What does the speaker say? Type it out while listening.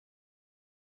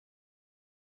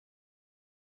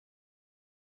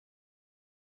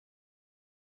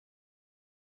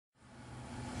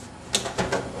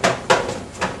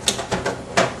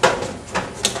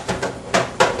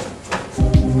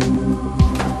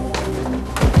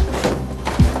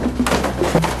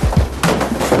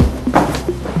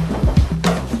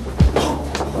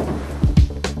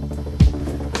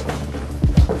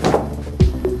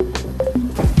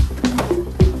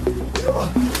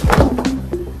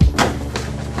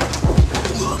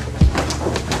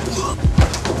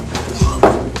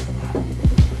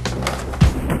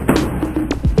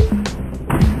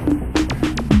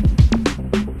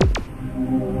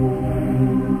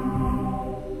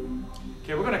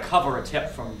to cover a tip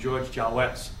from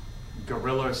Jowetts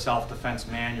Guerilla Self-Defense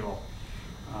Manual.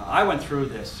 I went through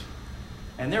this,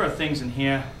 and there are things in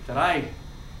here that I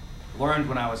learned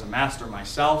when I was a master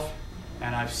myself,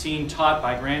 and I've seen taught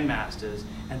by grandmasters,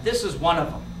 and this is one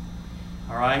of them.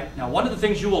 All right? Now, one of the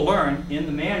things you will learn in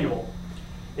the manual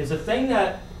is a thing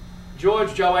that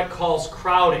George Jowett calls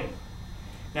crowding.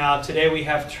 Now, today we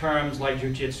have terms like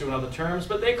Jiu-Jitsu and other terms,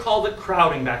 but they called it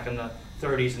crowding back in the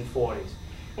 30s and 40s.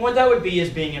 And what that would be is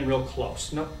being in real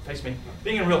close. No, face me.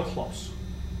 Being in real close.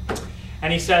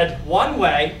 And he said one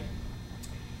way,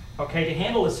 okay, to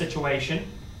handle this situation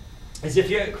is if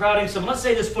you're crowding someone, let's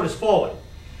say this foot is forward,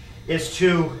 is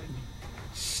to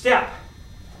step.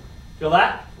 Feel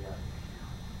that? Yeah.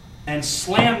 And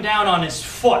slam down on his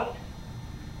foot.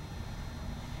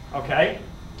 Okay?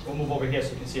 We'll move over here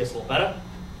so you can see us a little better.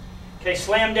 Okay,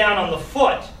 slam down on the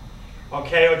foot.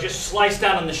 Okay, or just slice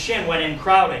down on the shin when in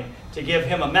crowding to give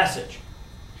him a message.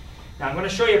 Now I'm going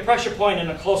to show you a pressure point in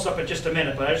a close-up in just a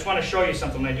minute, but I just want to show you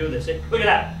something when I do this. Look at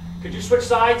that. Could you switch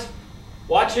sides?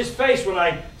 Watch his face when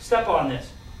I step on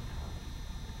this.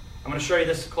 I'm going to show you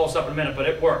this close-up in a minute, but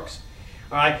it works.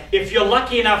 All right. If you're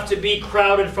lucky enough to be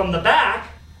crowded from the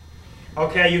back,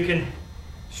 okay, you can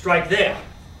strike there.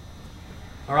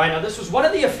 All right. Now this was one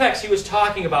of the effects he was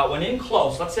talking about when in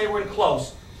close. Let's say we're in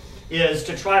close, is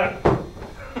to try to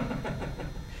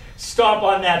stomp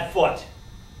on that foot.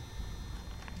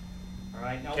 All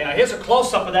right. Now here's a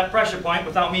close-up of that pressure point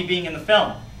without me being in the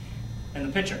film, in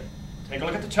the picture. Take a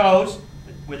look at the toes,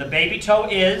 where the baby toe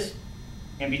is,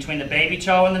 in between the baby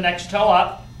toe and the next toe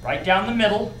up, right down the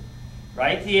middle,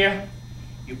 right there.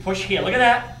 You push here. Look at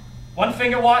that. One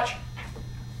finger watch.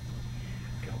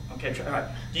 Okay, all right.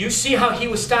 Do you see how he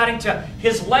was starting to,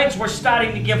 his legs were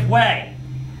starting to give way?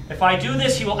 If I do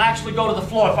this, he will actually go to the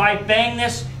floor. If I bang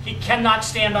this, he cannot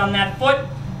stand on that foot.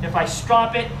 If I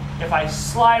stomp it, if I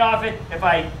slide off it, if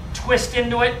I twist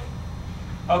into it,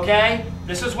 okay?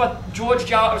 This is what George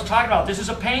Jowett was talking about. This is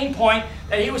a pain point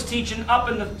that he was teaching up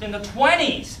in the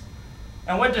 20s.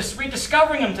 And we're just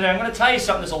rediscovering him today. I'm going to tell you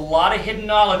something. There's a lot of hidden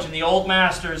knowledge in the old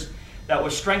masters that were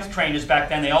strength trainers back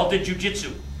then. They all did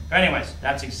Jiu-Jitsu. Anyways,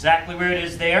 that's exactly where it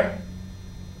is there.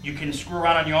 You can screw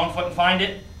around on your own foot and find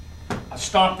it. A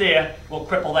stomp there will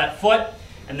cripple that foot.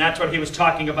 And that's what he was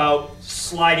talking about,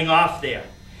 sliding off there.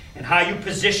 And how you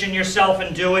position yourself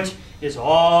and do it is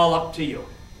all up to you.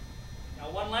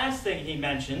 One last thing he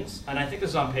mentions, and I think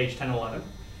this is on page 10 and 11,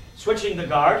 switching the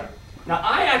guard. Now,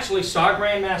 I actually saw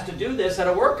Grandmaster do this at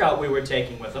a workout we were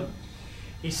taking with him.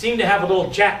 He seemed to have a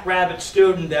little jackrabbit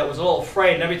student that was a little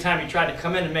afraid, and every time he tried to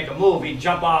come in and make a move, he'd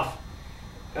jump off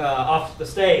the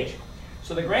stage.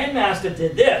 So the Grandmaster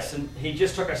did this, and he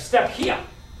just took a step here.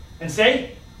 And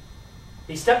see?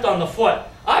 He stepped on the foot.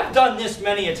 I've done this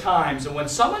many a times, and when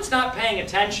someone's not paying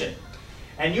attention,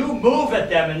 and you move at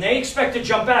them and they expect to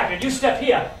jump back and you step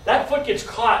here, that foot gets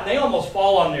caught and they almost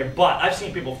fall on their butt. I've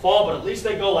seen people fall, but at least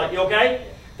they go like, you okay?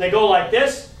 They go like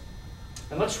this.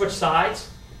 And let's switch sides.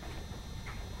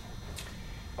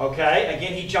 Okay,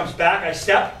 again he jumps back, I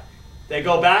step. They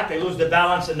go back, they lose their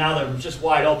balance, and now they're just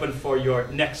wide open for your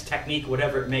next technique,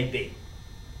 whatever it may be.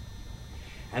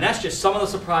 And that's just some of the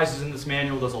surprises in this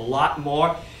manual. There's a lot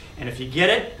more. And if you get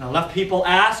it, and enough people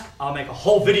ask, I'll make a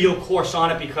whole video course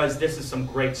on it because this is some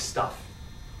great stuff.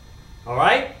 All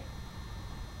right?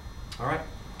 All right.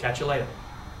 Catch you later.